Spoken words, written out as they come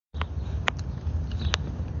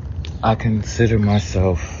I consider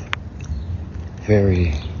myself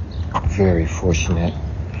very, very fortunate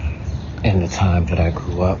in the time that I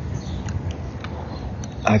grew up.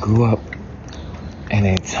 I grew up in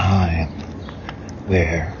a time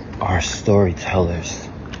where our storytellers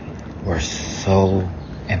were so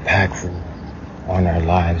impactful on our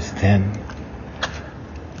lives then.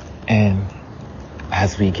 And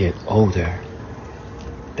as we get older,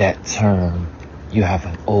 that term, you have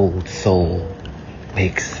an old soul,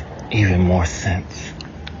 makes even more sense.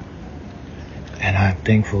 And I'm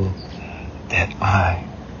thankful that I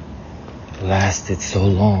lasted so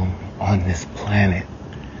long on this planet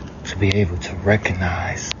to be able to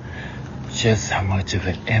recognize just how much of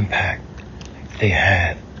an impact they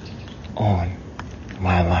had on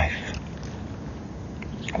my life,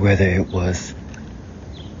 whether it was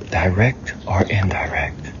direct or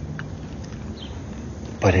indirect.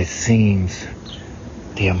 But it seems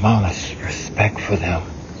the amount of respect for them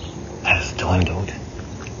has dwindled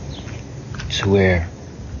to where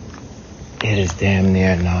it is damn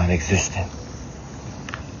near non-existent.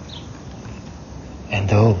 And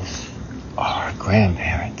those are our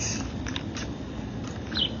grandparents.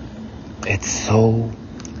 It's so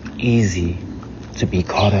easy to be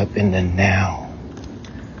caught up in the now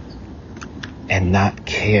and not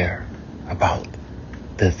care about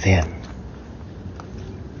the then.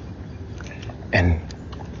 And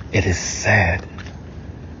it is sad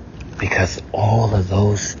because all of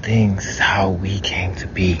those things is how we came to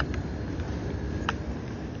be.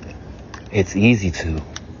 It's easy to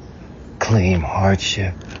claim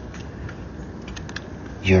hardship.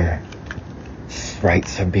 Your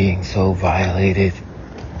rights are being so violated.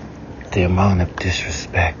 The amount of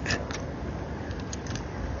disrespect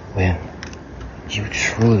when you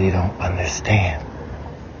truly don't understand.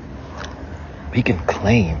 We can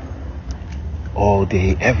claim all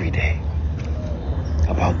day, every day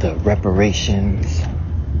about the reparations,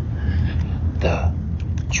 the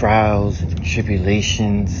trials and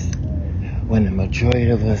tribulations, when the majority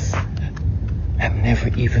of us have never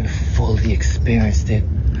even fully experienced it,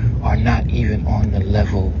 or not even on the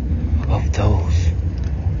level of those.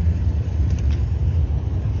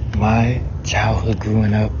 My childhood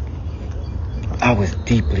growing up, I was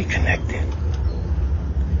deeply connected.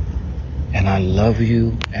 And I love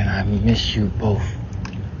you and I miss you both.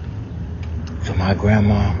 To my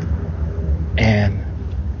grandma and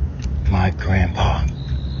my grandpa.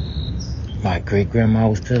 My great-grandma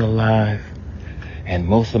was still alive, and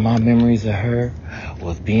most of my memories of her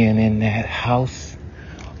was being in that house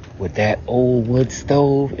with that old wood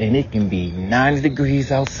stove, and it can be 90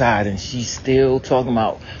 degrees outside and she's still talking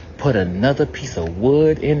about put another piece of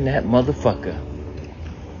wood in that motherfucker,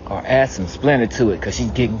 or add some splinter to it because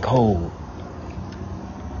she's getting cold.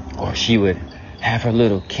 Or she would have her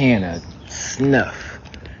little can of snuff,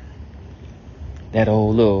 that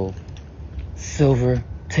old little silver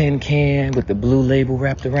tin can with the blue label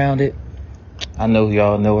wrapped around it. I know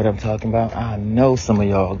y'all know what I'm talking about. I know some of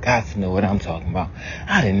y'all got to know what I'm talking about.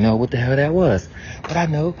 I didn't know what the hell that was, but I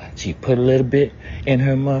know she put a little bit in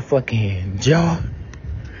her motherfucking jar,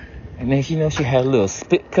 and then she had a little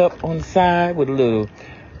spit cup on the side with a little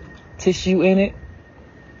tissue in it.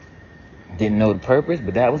 Didn't know the purpose,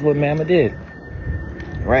 but that was what Mama did.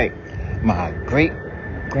 Right. My great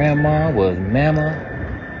grandma was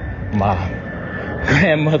Mama. My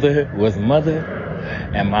grandmother was Mother.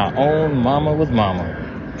 And my own mama was Mama.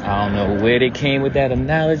 I don't know where they came with that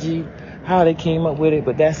analogy, how they came up with it,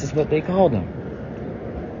 but that's just what they called them.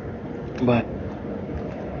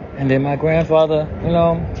 And then my grandfather,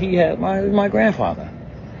 he had my grandfather.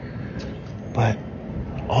 But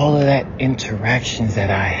all of that interactions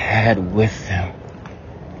that I had with them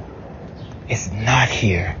is not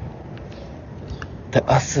here. The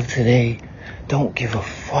us of today don't give a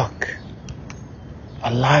fuck.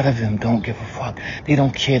 A lot of them don't give a fuck. They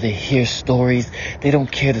don't care to hear stories. They don't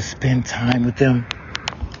care to spend time with them.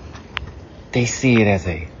 They see it as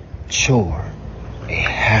a chore, a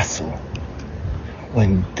hassle.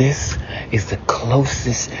 When this is the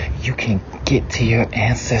closest you can get to your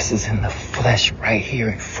ancestors in the flesh right here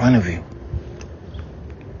in front of you.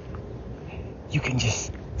 You can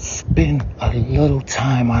just spend a little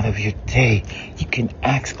time out of your day. You can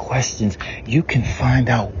ask questions. You can find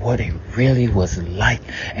out what it really was like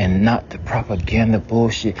and not the propaganda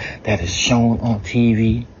bullshit that is shown on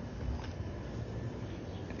TV.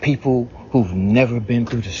 People who've never been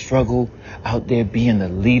through the struggle out there being the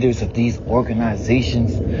leaders of these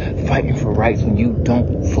organizations, fighting for rights when you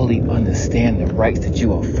don't fully understand the rights that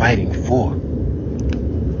you are fighting for.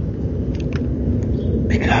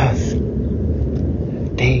 Because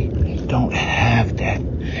they don't have that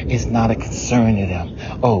It's not a concern to them.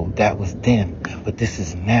 Oh, that was then, but this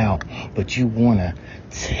is now. But you want to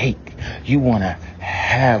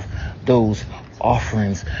have those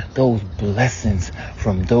offerings, those blessings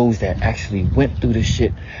from those that actually went through the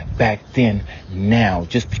shit back then, now,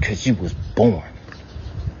 just because you was born.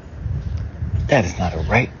 That is not a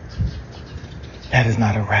right. That is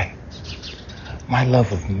not a right. My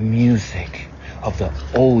love of music, of the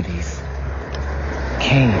oldies,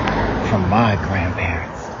 came from my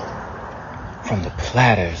grandparents, from the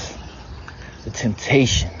Platters, the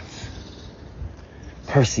Temptations,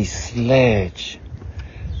 Percy Sledge.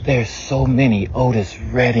 There's so many, Otis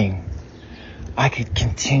Redding. I could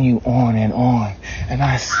continue on, and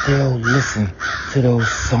I still listen to those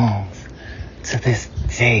songs to this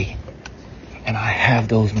day, and I have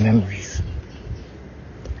those memories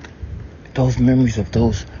of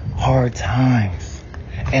those hard times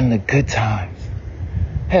and the good times.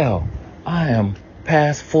 Hell, I am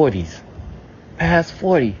past 40,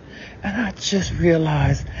 and I just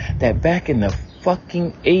realized that back in the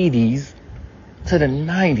fucking 80s to the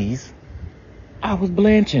 90s, I was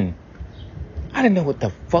blanching. I didn't know what the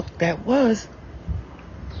fuck that was.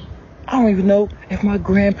 I don't even know if my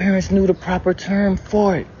grandparents knew the proper term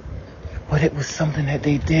for it, but it was something that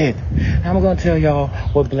they did. Now I'm going to tell y'all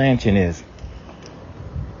what blanching is.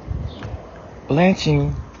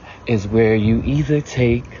 Blanching is where you either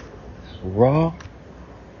take raw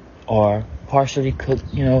or partially cooked,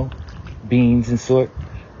 beans and sort,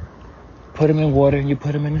 put them in water and you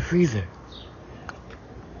put them in the freezer.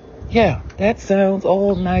 Yeah, that sounds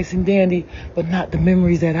all nice and dandy, but not the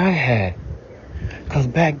memories that I had. Because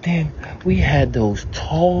back then, we had those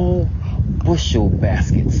tall bushel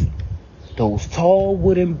baskets. Those tall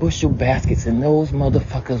wooden bushel baskets, and those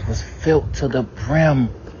motherfuckers was filled to the brim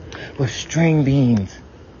with string beans,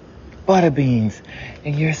 butter beans,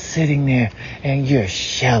 and you're sitting there and you're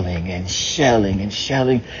shelling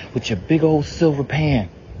with your big old silver pan.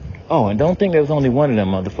 Oh, and don't think there was only one of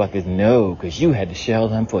them motherfuckers. No, because you had to shell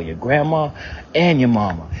them for your grandma and your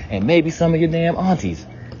mama, and maybe some of your damn aunties.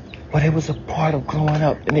 But it was a part of growing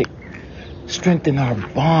up, and it strengthened our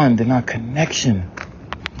bond and our connection.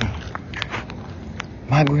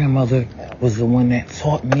 My grandmother was the one that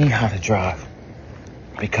taught me how to drive,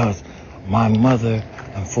 because my mother,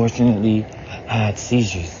 unfortunately, had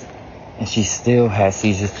seizures, and she still has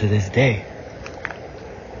seizures to this day.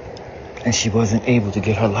 And she wasn't able to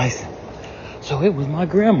get her license. So it was my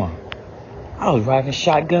grandma. I was driving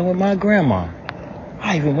shotgun with my grandma.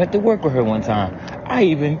 I even went to work with her one time. I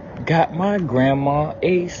even got my grandma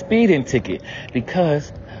a speeding ticket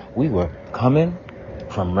because we were coming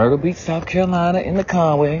from Myrtle Beach, South Carolina in the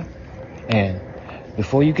Conway. And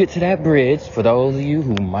before you get to that bridge, for those of you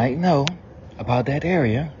who might know about that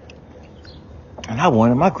area, and I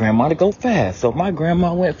wanted my grandma to go fast. So my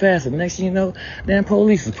grandma went fast. And next thing you know, damn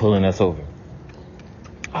police was pulling us over.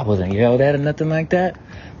 I wasn't yelled at or nothing like that.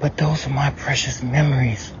 But those are my precious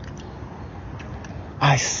memories.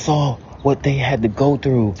 I saw what they had to go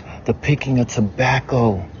through. The picking of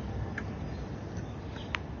tobacco.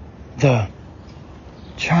 The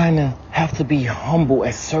trying to have to be humble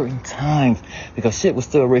at certain times, because shit was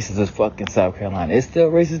still racist as fuck in South Carolina. It's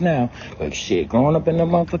still racist now, but shit, growing up in the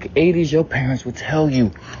motherfucking 80s, your parents would tell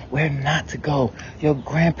you where not to go. Your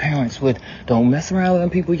grandparents would, don't mess around with them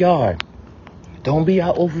people's yard. Don't be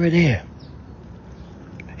out over there.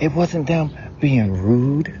 It wasn't them being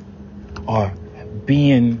rude or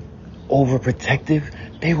being overprotective.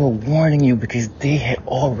 They were warning you because they had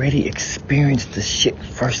already experienced the shit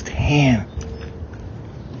firsthand.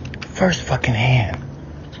 First fucking hand.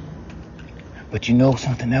 But you know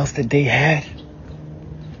something else that they had?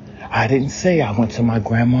 I didn't say I went to my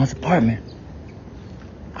grandma's apartment.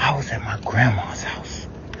 I was at my grandma's house.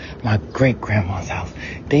 My great-grandma's house.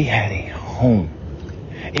 They had a home.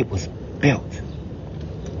 It was built.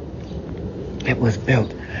 It was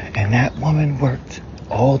built. And that woman worked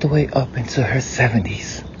all the way up into her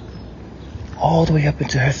 70s. All the way up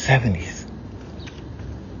into her 70s.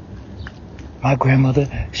 My grandmother,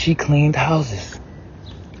 she cleaned houses.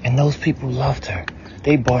 And those people loved her.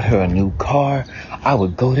 They bought her a new car. I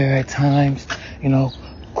would go there at times.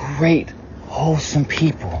 Great, wholesome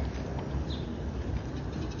people.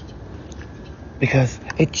 Because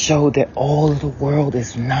it showed that all of the world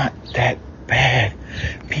is not that bad.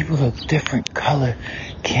 People of different color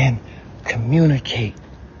can communicate.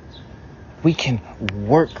 We can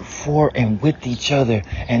work for and with each other,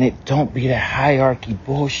 and it don't be that hierarchy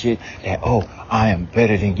bullshit that, oh, I am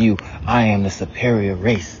better than you. I am the superior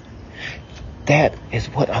race. That is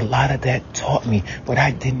what a lot of that taught me, but I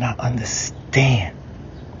did not understand.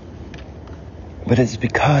 But it's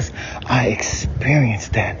because I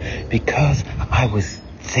experienced that, because I was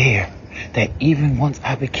there, that even once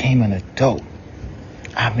I became an adult,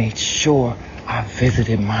 I made sure I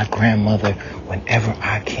visited my grandmother whenever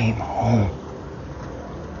I came home.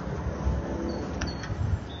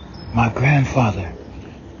 My grandfather,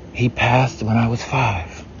 he passed when I was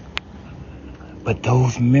 5. But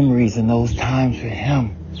those memories and those times with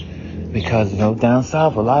him, because, down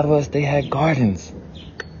south, a lot of us, they had gardens.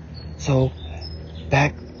 So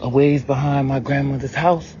back a ways behind my grandmother's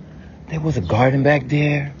house, there was a garden back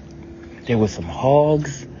there. There were some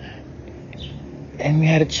hogs. And we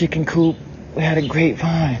had a chicken coop. We had a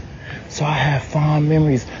grapevine. So I have fond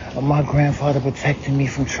memories of my grandfather protecting me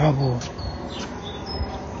from trouble.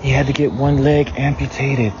 He had to get one leg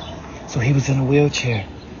amputated, so he was in a wheelchair.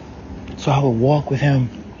 So I would walk with him,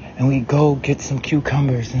 and we'd go get some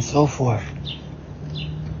cucumbers and so forth.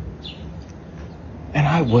 And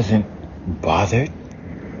I wasn't bothered.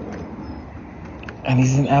 And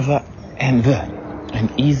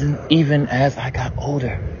even as I got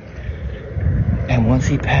older, and once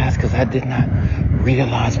he passed, because I did not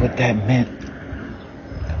realize what that meant,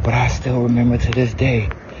 but I still remember to this day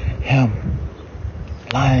him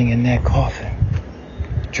lying in that coffin,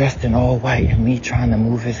 dressed in all white, and me trying to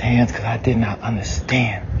move his hands because I did not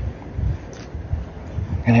understand.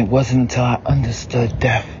 And it wasn't until I understood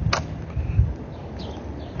death,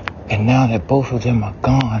 and now that both of them are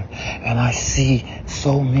gone, and I see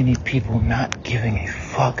so many people not giving a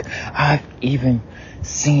fuck. I've even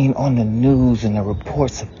seen on the news and the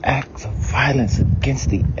reports of acts of violence against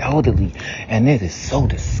the elderly, and it is so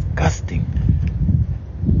disgusting.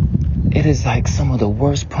 It is like some of the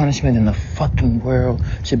worst punishment in the fucking world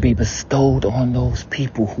should be bestowed on those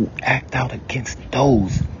people who act out against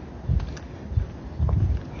those.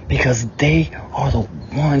 Because they are the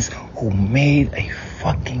ones who made a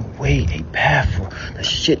fucking way, a path for the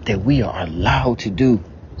shit that we are allowed to do,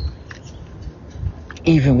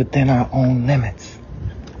 even within our own limits.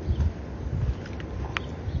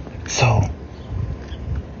 So,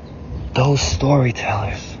 those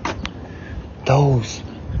storytellers, those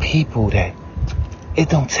people that it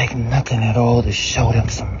don't take nothing at all to show them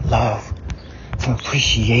some love, some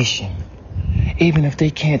appreciation. Even if they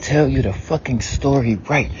can't tell you the fucking story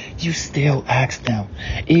right, you still ask them.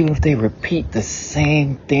 Even if they repeat the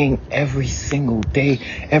same thing every single day,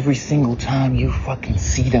 every single time you fucking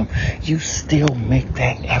see them, you still make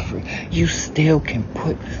that effort. You still can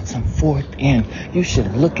put some forth in. You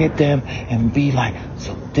should look at them and be like,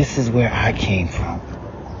 so this is where I came from.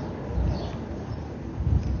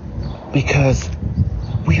 Because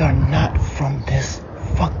we are not from this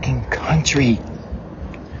fucking country.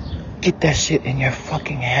 Get that shit in your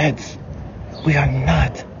fucking heads. We are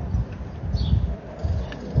not.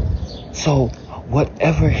 So,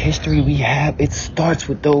 whatever history we have, it starts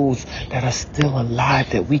with those that are still alive,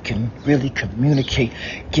 that we can really communicate,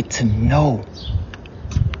 get to know.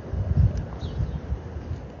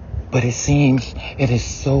 But it seems it is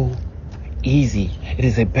so easy. It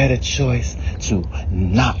is a better choice to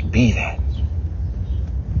not be that.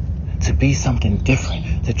 To be something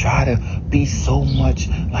different, to try to be so much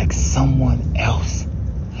like someone else,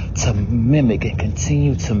 to mimic and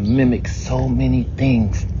continue to mimic so many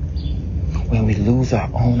things when we lose our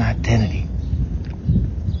own identity.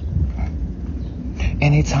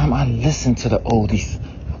 Anytime I listen to the oldies,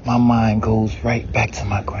 my mind goes right back to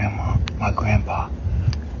my grandma, my grandpa.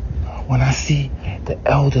 When I see the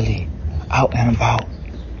elderly out and about,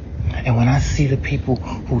 and when I see the people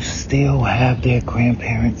who still have their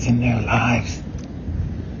grandparents in their lives,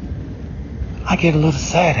 I get a little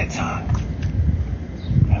sad at times.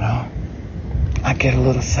 I get a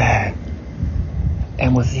little sad.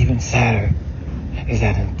 And what's even sadder is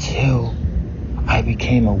that until I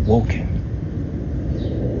became awoken,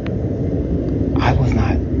 I was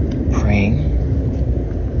not praying.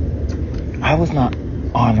 I was not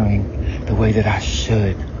honoring the way that I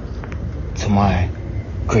should to my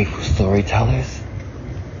grateful storytellers.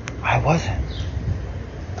 I wasn't.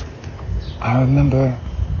 I remember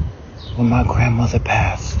when my grandmother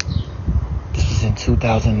passed. This was in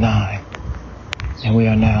 2009, and we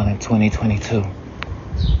are now in 2022.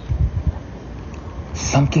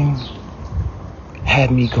 Something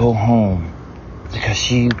had me go home because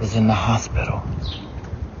she was in the hospital,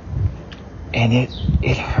 and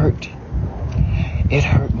it hurt. It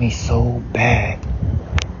hurt me so bad,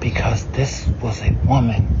 because this was a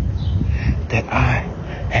woman that I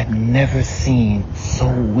had never seen so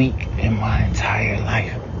weak in my entire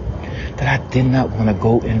life, that I did not want to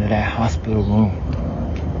go into that hospital room.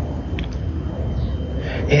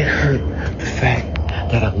 It hurt the fact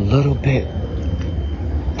that a little bit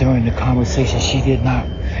during the conversation, she did not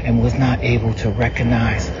and was not able to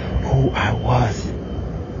recognize who I was.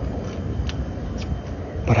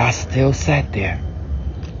 But I still sat there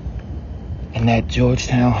in that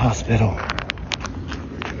Georgetown hospital.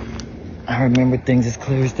 I remember things as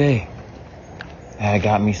clear as day. I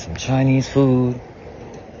got me some Chinese food.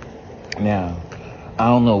 Now, I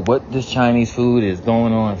don't know what this Chinese food is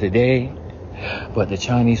going on today, but the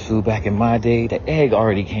Chinese food back in my day, the egg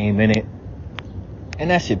already came in it. And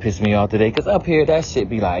that shit pissed me off today, because up here, that shit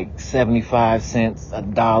be like 75 cents,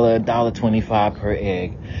 $1, $1.25 per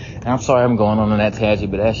egg. And I'm sorry I'm going on that tangent,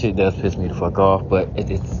 but that shit does piss me the fuck off, but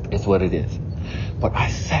it's what it is. But I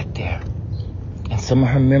sat there, and some of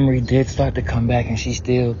her memory did start to come back, and she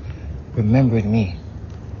still remembered me.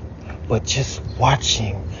 But just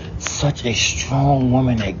watching such a strong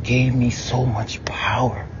woman that gave me so much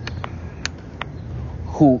power,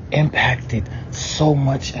 who impacted so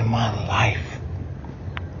much in my life.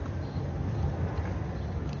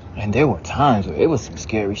 And there were times where it was some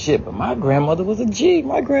scary shit, but my grandmother was a G.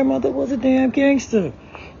 My grandmother was a damn gangster.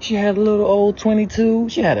 She had a little old 22.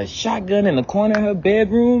 She had a shotgun in the corner of her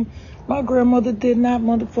bedroom. My grandmother did not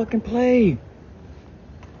motherfucking play.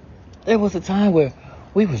 There was a time where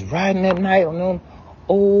we was riding at night on them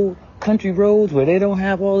old country roads where they don't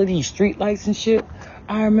have all of these street lights and shit.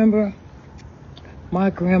 I remember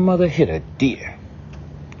my grandmother hit a deer.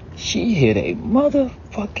 She hit a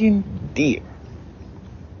motherfucking deer.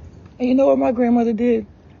 And you know what my grandmother did?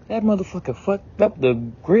 That motherfucker fucked up the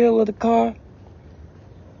grill of the car.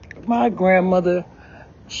 My grandmother,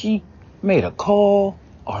 she made a call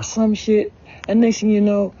or some shit. And next thing you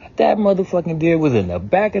know, that motherfucking deer was in the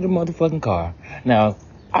back of the motherfucking car. Now,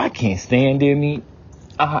 I can't stand deer meat.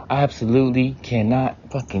 I absolutely cannot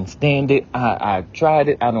fucking stand it. I tried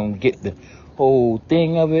it. I don't get the whole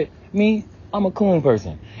thing of it. Me, I'm a coon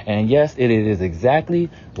person. And yes, it is exactly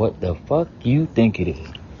what the fuck you think it is.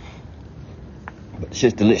 But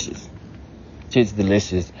shit's delicious. Shit's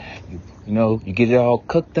delicious. You get it all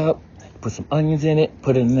cooked up, put some onions in it,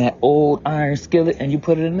 put it in that old iron skillet, and you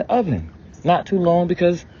put it in the oven. Not too long,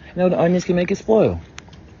 because, the onions can make it spoil.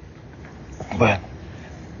 But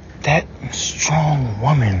that strong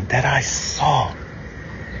woman that I saw,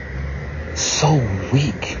 so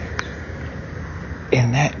weak,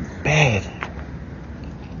 in that bed,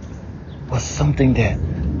 was something that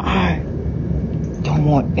I don't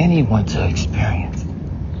want anyone to experience.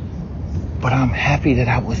 But I'm happy that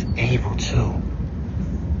I was able to.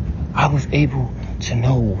 I was able to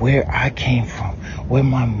know where I came from, where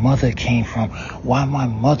my mother came from, why my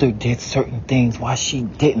mother did certain things, why she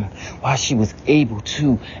didn't, why she was able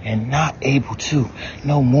to and not able to.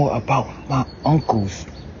 Know more about my uncles,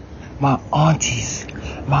 my aunties,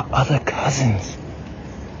 my other cousins.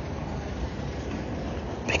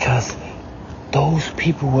 Because those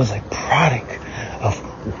people was a product of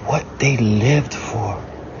what they lived for.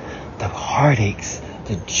 The heartaches,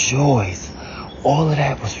 the joys, all of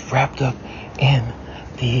that was wrapped up in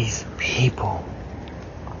these people.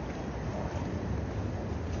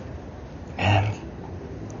 And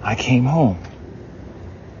I came home.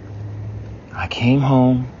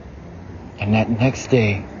 And that next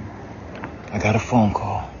day, I got a phone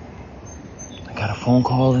call. I got a phone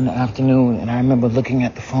call in the afternoon, and I remember looking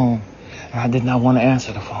at the phone, and I did not want to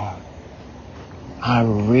answer the phone. I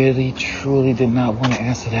really, truly did not want to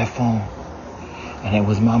answer that phone. And it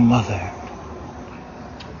was my mother.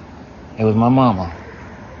 It was my mama.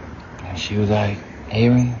 And she was like,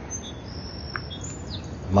 Aaron,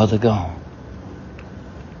 mother gone.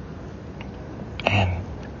 And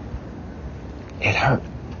it hurt.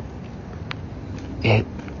 It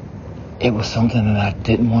was something that I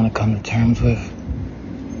didn't want to come to terms with.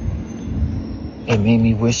 It made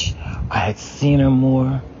me wish I had seen her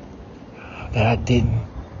more, that I didn't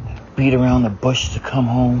beat around the bush to come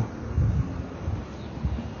home.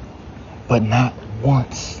 But not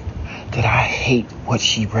once did I hate what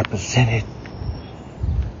she represented.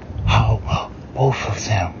 How both of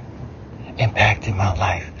them impacted my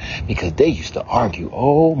life. Because they used to argue,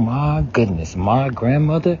 oh my goodness, my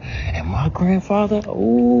grandmother and my grandfather,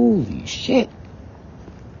 holy shit.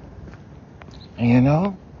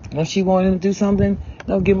 And if she wanted to do something,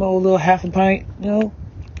 give him a little half a pint,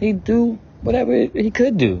 he'd do whatever he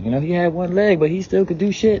could do. He had one leg, but he still could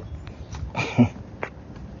do shit.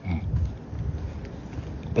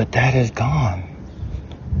 But that is gone.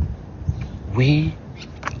 We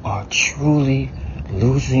are truly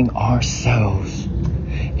losing ourselves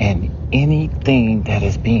and anything that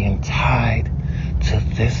is being tied to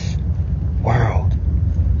this world,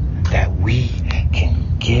 that we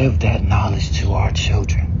can give that knowledge to our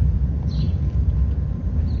children.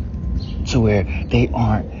 to where they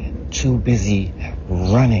aren't too busy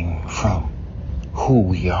running from who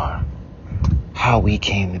we are, how we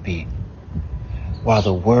came to be, while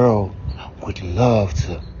the world would love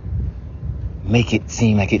to make it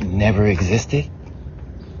seem like it never existed,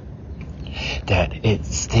 that it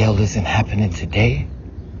still isn't happening today,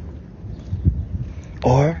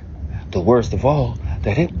 or the worst of all,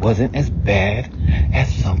 that it wasn't as bad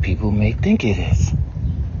as some people may think it is.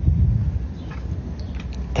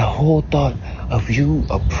 The whole thought of you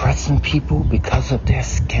oppressing people because of their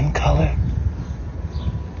skin color.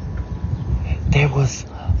 There was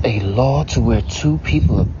a law to where two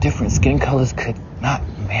people of different skin colors could not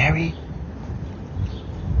marry.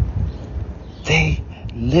 They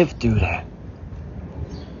lived through that.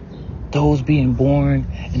 Those being born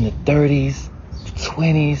in the 30s, the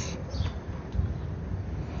 20s,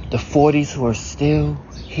 the 40s who are still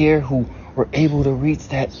here, who were able to reach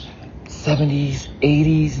that 70s,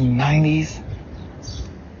 80s, and 90s.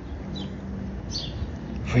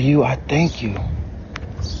 For you, I thank you.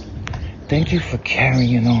 Thank you for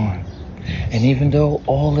carrying on. And even though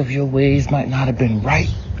all of your ways might not have been right,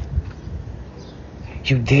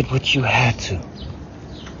 you did what you had to.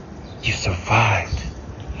 You survived.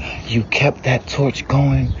 You kept that torch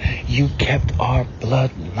going. You kept our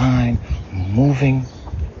bloodline moving.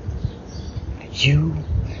 You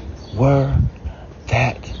were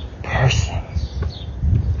that person.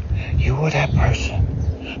 You were that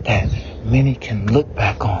person that many can look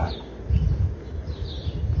back on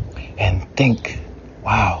and think,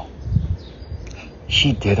 wow,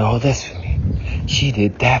 she did all this for me. She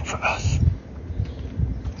did that for us.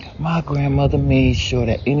 My grandmother made sure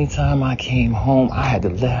that anytime I came home, I had to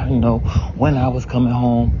let her know when I was coming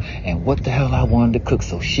home and what the hell I wanted to cook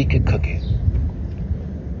so she could cook it.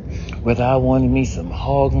 Whether I wanted me some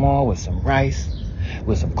hog maw with some rice,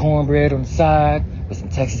 with some cornbread on the side, with some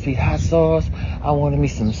Texas Pete hot sauce. I wanted me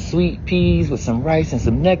some sweet peas with some rice and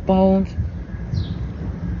some neck bones.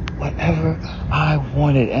 Whatever I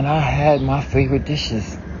wanted, and I had my favorite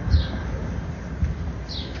dishes.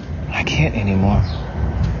 I can't anymore.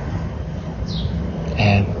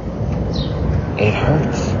 And it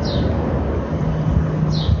hurts.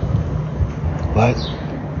 But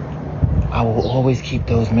I will always keep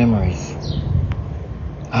those memories.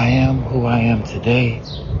 I am who I am today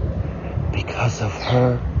because of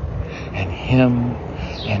her and him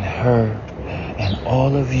and her and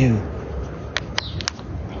all of you.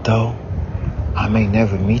 Though I may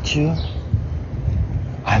never meet you,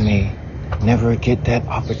 I may never get that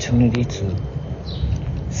opportunity to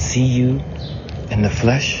see you in the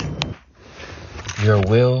flesh, your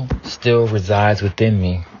will still resides within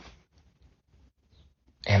me.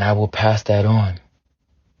 And I will pass that on.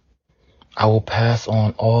 I will pass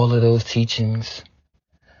on all of those teachings,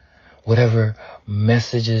 whatever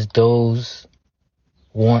messages those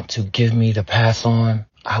want to give me to pass on,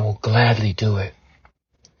 I will gladly do it.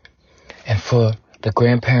 And for the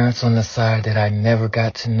grandparents on the side that I never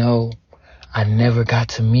got to know, I never got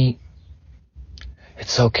to meet,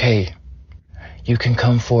 it's okay. You can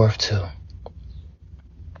come forth too.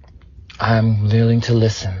 I'm willing to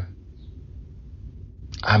listen.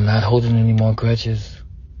 I'm not holding any more grudges.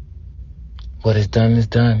 What is done is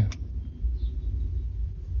done.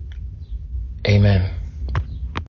 Amen.